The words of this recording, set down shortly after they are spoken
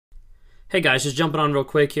Hey guys, just jumping on real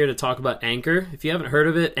quick here to talk about Anchor. If you haven't heard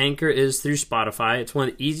of it, Anchor is through Spotify. It's one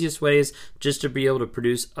of the easiest ways just to be able to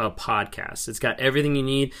produce a podcast. It's got everything you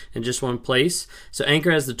need in just one place. So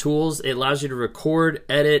Anchor has the tools. It allows you to record,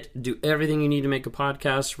 edit, do everything you need to make a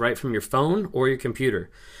podcast right from your phone or your computer.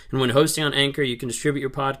 And when hosting on Anchor, you can distribute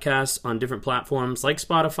your podcasts on different platforms like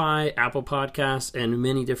Spotify, Apple Podcasts, and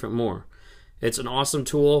many different more. It's an awesome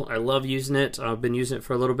tool. I love using it. I've been using it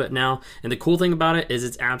for a little bit now. And the cool thing about it is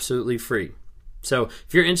it's absolutely free. So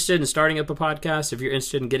if you're interested in starting up a podcast, if you're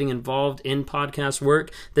interested in getting involved in podcast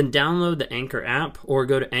work, then download the Anchor app or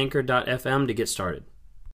go to anchor.fm to get started.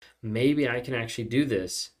 Maybe I can actually do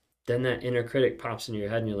this. Then that inner critic pops in your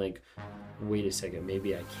head and you're like, wait a second,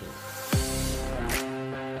 maybe I can't.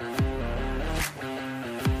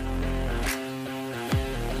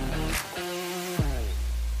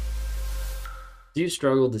 Do you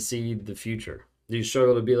struggle to see the future? Do you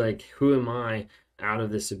struggle to be like, who am I out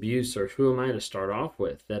of this abuse, or who am I to start off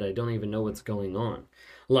with that I don't even know what's going on?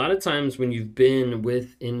 A lot of times when you've been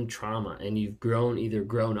within trauma and you've either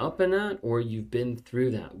grown up in that or you've been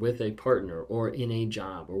through that with a partner or in a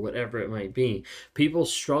job or whatever it might be, people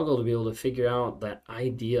struggle to be able to figure out that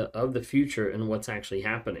idea of the future and what's actually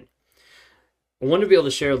happening. I want to be able to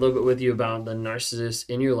share a little bit with you about The Narcissist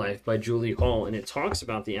in Your Life by Julie Hall, and it talks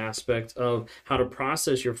about the aspect of how to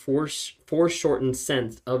process your foreshortened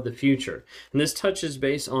sense of the future. And this touches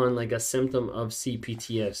base on like a symptom of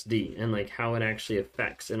CPTSD and like how it actually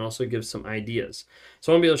affects, and also gives some ideas.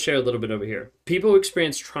 So I want to be able to share a little bit over here. People who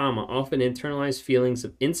experience trauma often internalize feelings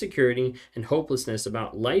of insecurity and hopelessness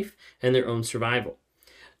about life and their own survival.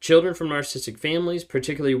 Children from narcissistic families,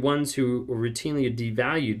 particularly ones who were routinely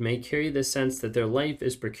devalued, may carry the sense that their life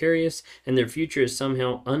is precarious and their future is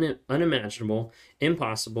somehow unimaginable,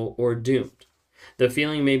 impossible, or doomed. The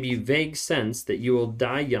feeling may be a vague sense that you will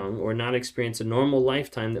die young or not experience a normal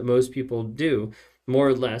lifetime that most people do, more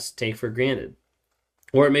or less, take for granted.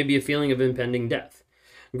 Or it may be a feeling of impending death.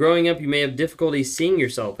 Growing up, you may have difficulty seeing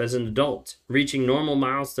yourself as an adult, reaching normal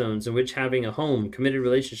milestones in which having a home, committed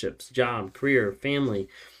relationships, job, career, family,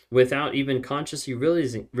 without even consciously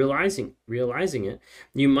realizing it,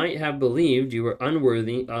 you might have believed you were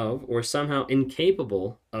unworthy of or somehow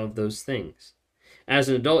incapable of those things. As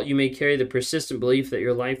an adult, you may carry the persistent belief that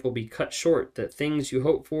your life will be cut short, that things you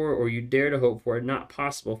hope for or you dare to hope for are not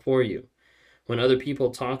possible for you. When other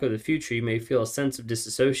people talk of the future, you may feel a sense of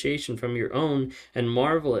disassociation from your own and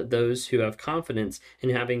marvel at those who have confidence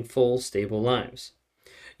in having full, stable lives.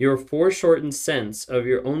 Your foreshortened sense of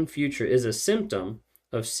your own future is a symptom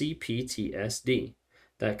of CPTSD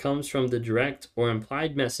that comes from the direct or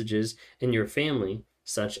implied messages in your family,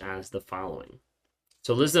 such as the following.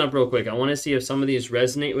 So listen up real quick. I want to see if some of these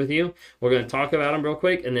resonate with you. We're going to talk about them real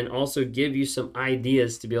quick and then also give you some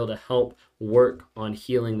ideas to be able to help work on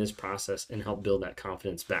healing this process and help build that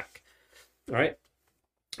confidence back. All right.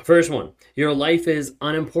 First one, your life is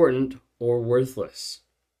unimportant or worthless.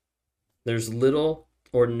 There's little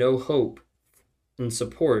or no hope and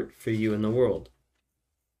support for you in the world.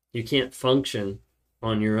 You can't function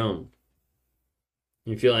on your own.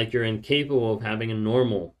 You feel like you're incapable of having a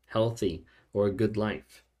normal, healthy, or a good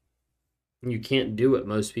life. You can't do what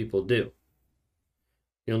most people do.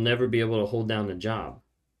 You'll never be able to hold down a job.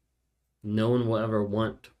 No one will ever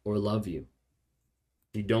want or love you.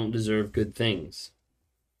 You don't deserve good things.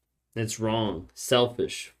 It's wrong,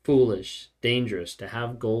 selfish, foolish, dangerous to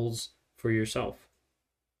have goals for yourself.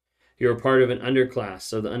 You're a part of an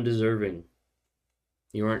underclass of the undeserving.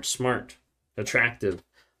 You aren't smart, attractive,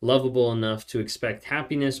 lovable enough to expect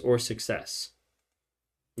happiness or success.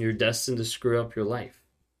 You're destined to screw up your life.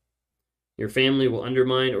 Your family will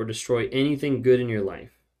undermine or destroy anything good in your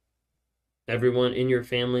life. Everyone in your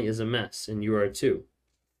family is a mess, and you are too.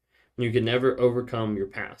 You can never overcome your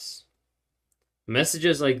past.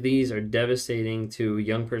 Messages like these are devastating to a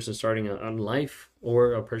young person starting out on life,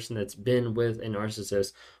 or a person that's been with a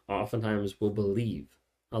narcissist oftentimes will believe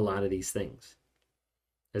a lot of these things.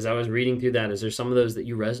 As I was reading through that, is there some of those that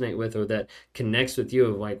you resonate with or that connects with you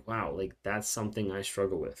of like, wow, like that's something I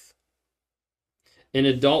struggle with? In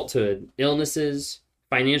adulthood, illnesses,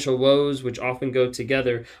 financial woes, which often go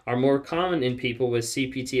together, are more common in people with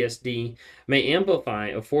CPTSD, may amplify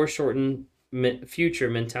a foreshortened future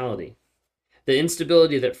mentality. The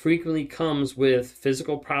instability that frequently comes with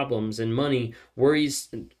physical problems and money worries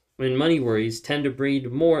tend to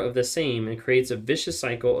breed more of the same and creates a vicious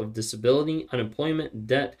cycle of disability, unemployment,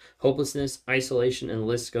 debt, hopelessness, isolation, and the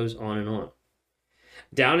list goes on and on.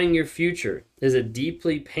 Doubting your future is a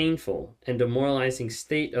deeply painful and demoralizing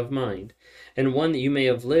state of mind, and one that you may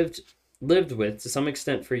have lived with to some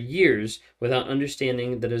extent for years without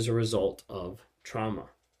understanding that is a result of trauma.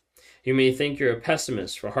 You may think you're a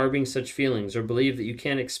pessimist for harboring such feelings or believe that you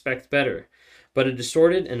can't expect better, but a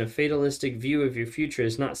distorted and a fatalistic view of your future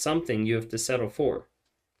is not something you have to settle for.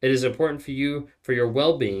 It is important for you, for your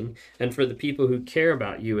well being, and for the people who care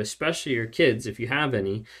about you, especially your kids, if you have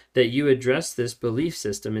any, that you address this belief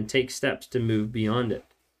system and take steps to move beyond it.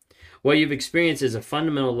 What you've experienced is a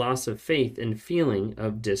fundamental loss of faith and feeling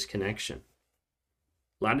of disconnection.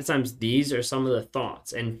 A lot of times, these are some of the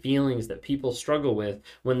thoughts and feelings that people struggle with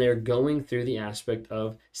when they're going through the aspect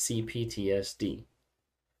of CPTSD.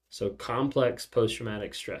 So, complex post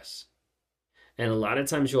traumatic stress. And a lot of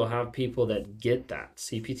times, you'll have people that get that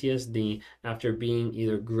CPTSD after being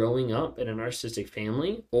either growing up in a narcissistic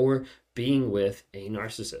family or being with a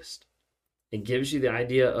narcissist. It gives you the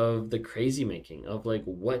idea of the crazy making of like,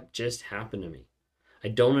 what just happened to me? I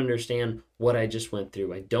don't understand what I just went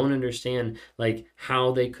through. I don't understand like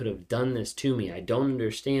how they could have done this to me. I don't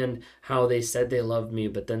understand how they said they loved me,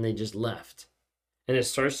 but then they just left. And it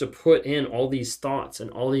starts to put in all these thoughts and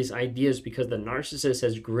all these ideas because the narcissist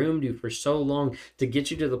has groomed you for so long to get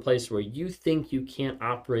you to the place where you think you can't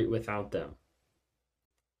operate without them.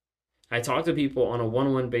 I talk to people on a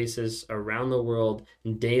one-on-one basis around the world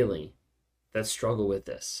daily that struggle with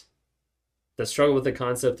this, that struggle with the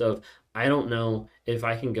concept of, I don't know if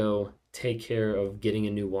I can go take care of getting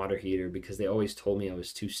a new water heater because they always told me I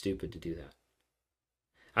was too stupid to do that.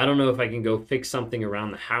 I don't know if I can go fix something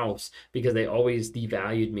around the house because they always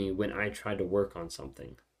devalued me when I tried to work on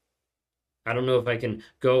something. I don't know if I can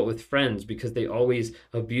go out with friends because they always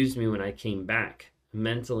abused me when I came back,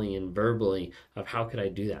 mentally and verbally, of how could I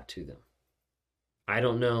do that to them. I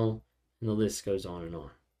don't know, and the list goes on and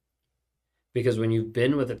on. Because when you've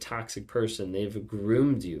been with a toxic person, they've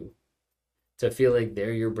groomed you to feel like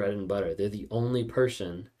they're your bread and butter. They're the only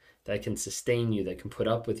person that can sustain you, that can put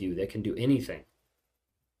up with you, that can do anything.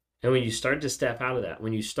 And when you start to step out of that,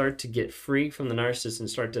 when you start to get free from the narcissist and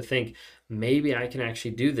start to think, maybe I can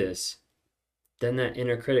actually do this, then that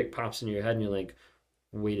inner critic pops in your head and you're like,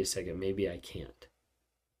 wait a second, maybe I can't.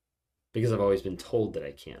 Because I've always been told that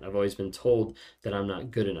I can't. I've always been told that I'm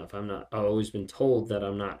not good enough. I've always been told that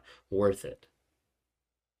I'm not worth it.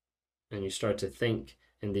 And you start to think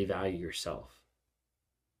and devalue yourself.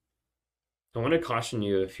 I want to caution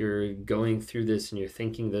you, if you're going through this and you're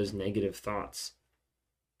thinking those negative thoughts,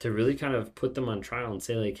 to really kind of put them on trial and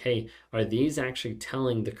say like, hey, are these actually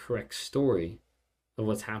telling the correct story of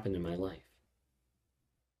what's happened in my life?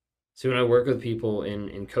 So when I work with people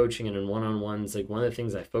in coaching and in one-on-ones, like one of the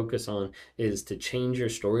things I focus on is to change your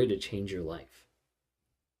story to change your life.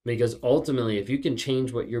 Because ultimately, if you can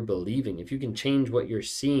change what you're believing, if you can change what you're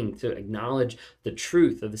seeing to acknowledge the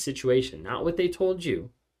truth of the situation, not what they told you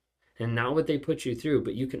and not what they put you through,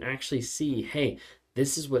 but you can actually see, hey,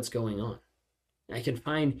 this is what's going on. I can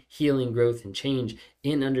find healing, growth, and change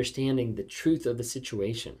in understanding the truth of the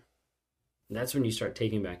situation. And that's when you start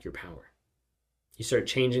taking back your power. You start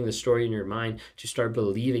changing the story in your mind to start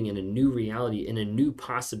believing in a new reality, in a new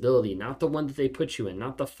possibility, not the one that they put you in,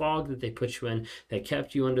 not the fog that they put you in that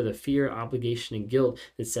kept you under the fear, obligation, and guilt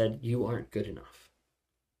that said you aren't good enough.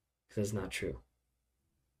 Because that's not true.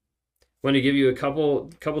 I want to give you a couple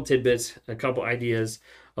tidbits, a couple ideas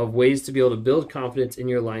of ways to be able to build confidence in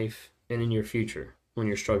your life and in your future when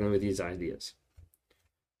you're struggling with these ideas.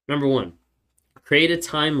 Number one, create a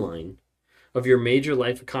timeline of your major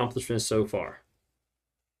life accomplishments so far.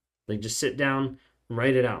 Like just sit down,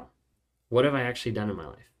 write it out. What have I actually done in my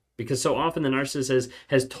life? Because so often the narcissist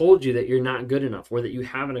has told you that you're not good enough or that you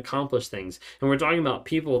haven't accomplished things. And we're talking about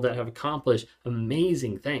people that have accomplished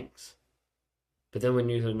amazing things. But then when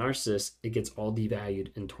you're a narcissist, it gets all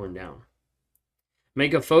devalued and torn down.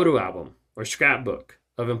 Make a photo album or scrapbook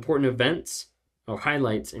of important events or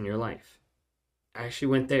highlights in your life. I actually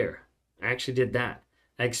went there. I actually did that.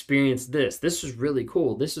 I experienced this. This was really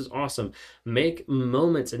cool. This is awesome. Make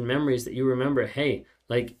moments and memories that you remember, hey,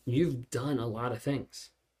 like you've done a lot of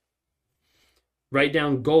things. Write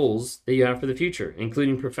down goals that you have for the future,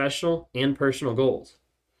 including professional and personal goals.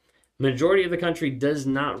 Majority of the country does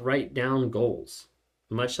not write down goals,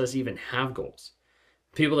 much less even have goals.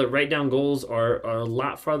 People that write down goals are a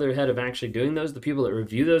lot farther ahead of actually doing those. The people that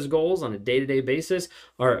review those goals on a day-to-day basis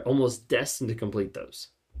are almost destined to complete those.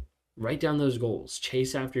 Write down those goals.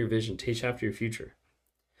 Chase after your vision. Chase after your future.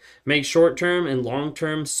 Make short-term and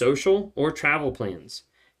long-term social or travel plans.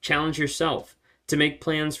 Challenge yourself to make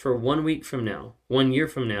plans for 1 week from now, 1 year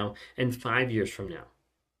from now, and 5 years from now.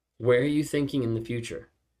 Where are you thinking in the future?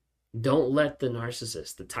 Don't let the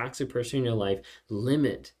narcissist, the toxic person in your life,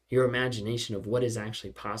 limit your imagination of what is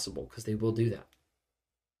actually possible, because they will do that.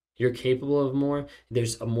 You're capable of more.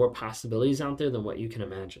 There's more possibilities out there than what you can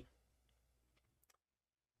imagine.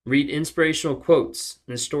 Read inspirational quotes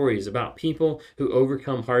and stories about people who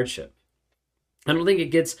overcome hardship. I don't think it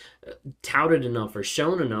gets touted enough or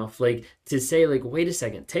shown enough, like to say, like, wait a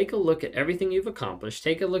second, take a look at everything you've accomplished,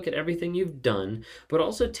 take a look at everything you've done, but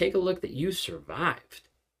also take a look that you survived.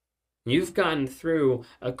 You've gotten through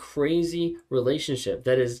a crazy relationship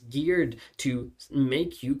that is geared to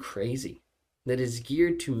make you crazy, that is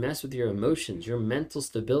geared to mess with your emotions, your mental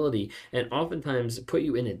stability, and oftentimes put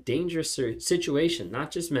you in a dangerous situation, not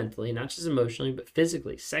just mentally, not just emotionally, but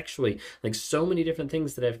physically, sexually, like so many different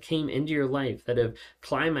things that have came into your life that have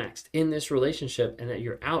climaxed in this relationship, and that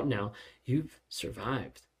you're out now. You've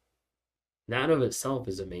survived. That of itself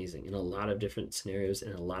is amazing in a lot of different scenarios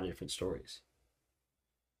and a lot of different stories.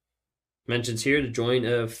 Mentions here to join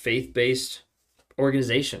a faith-based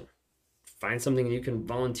organization. Find something you can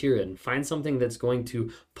volunteer in. Find something that's going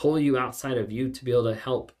to pull you outside of you to be able to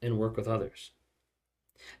help and work with others.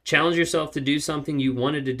 Challenge yourself to do something you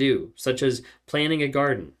wanted to do, such as planting a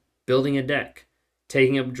garden, building a deck,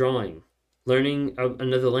 taking up drawing, learning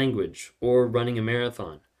another language, or running a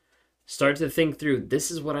marathon. Start to think through,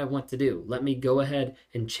 this is what I want to do. Let me go ahead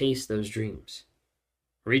and chase those dreams.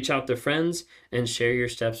 Reach out to friends and share your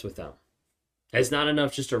steps with them. It's not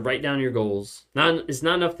enough just to write down your goals. It's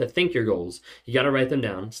not enough to think your goals. You got to write them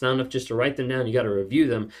down. It's not enough just to write them down. You got to review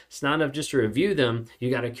them. It's not enough just to review them. You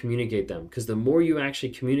got to communicate them. Because the more you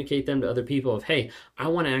actually communicate them to other people of, hey, I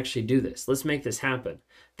want to actually do this. Let's make this happen.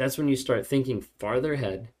 That's when you start thinking farther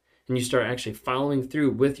ahead and you start actually following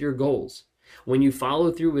through with your goals. When you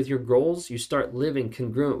follow through with your goals, you start living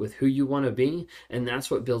congruent with who you want to be. And that's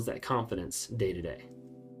what builds that confidence day to day.